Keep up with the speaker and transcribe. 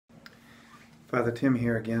Father Tim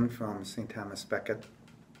here again from St. Thomas Becket.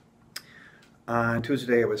 On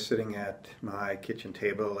Tuesday I was sitting at my kitchen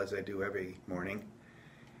table as I do every morning.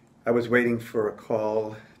 I was waiting for a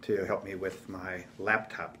call to help me with my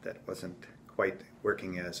laptop that wasn't quite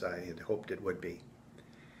working as I had hoped it would be.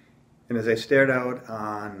 And as I stared out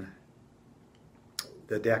on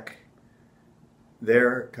the deck,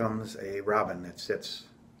 there comes a robin that sits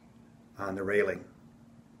on the railing.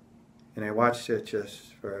 And I watched it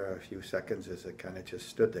just for a few seconds as it kind of just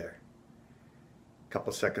stood there. A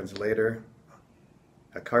couple seconds later,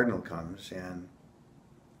 a cardinal comes and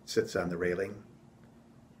sits on the railing.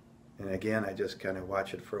 And again, I just kind of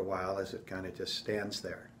watch it for a while as it kind of just stands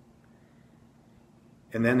there.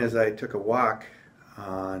 And then as I took a walk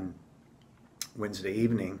on Wednesday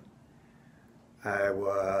evening, I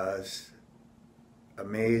was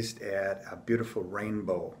amazed at a beautiful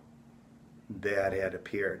rainbow that had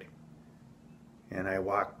appeared. And I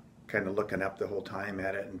walked kind of looking up the whole time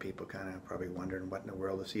at it, and people kind of probably wondering, what in the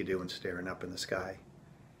world is he doing staring up in the sky?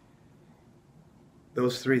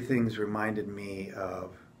 Those three things reminded me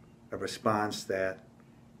of a response that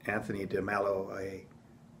Anthony DeMello, a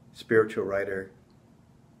spiritual writer,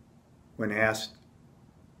 when asked,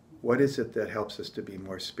 what is it that helps us to be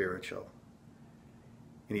more spiritual?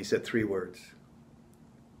 And he said three words: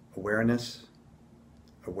 awareness,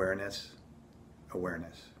 awareness,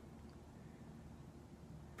 awareness.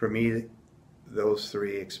 For me, those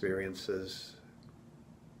three experiences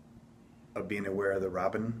of being aware of the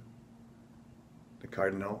robin, the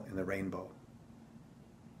cardinal, and the rainbow,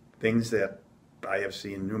 things that I have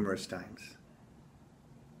seen numerous times.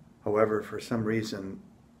 However, for some reason,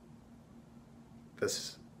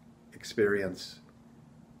 this experience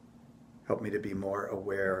helped me to be more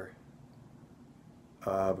aware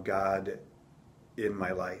of God in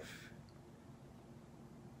my life.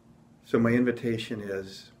 So my invitation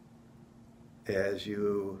is, as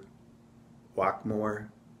you walk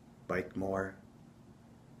more, bike more,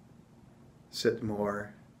 sit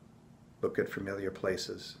more, look at familiar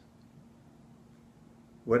places,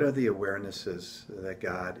 what are the awarenesses that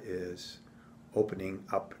God is opening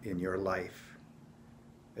up in your life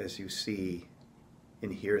as you see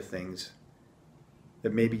and hear things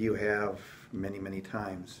that maybe you have many, many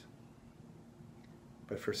times,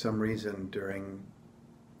 but for some reason during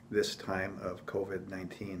this time of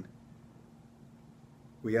COVID-19,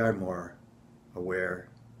 we are more aware.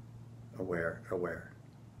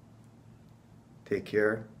 Take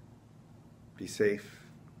care, be safe,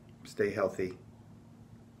 stay healthy,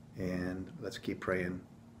 and let's keep praying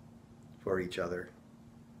for each other.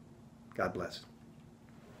 God bless.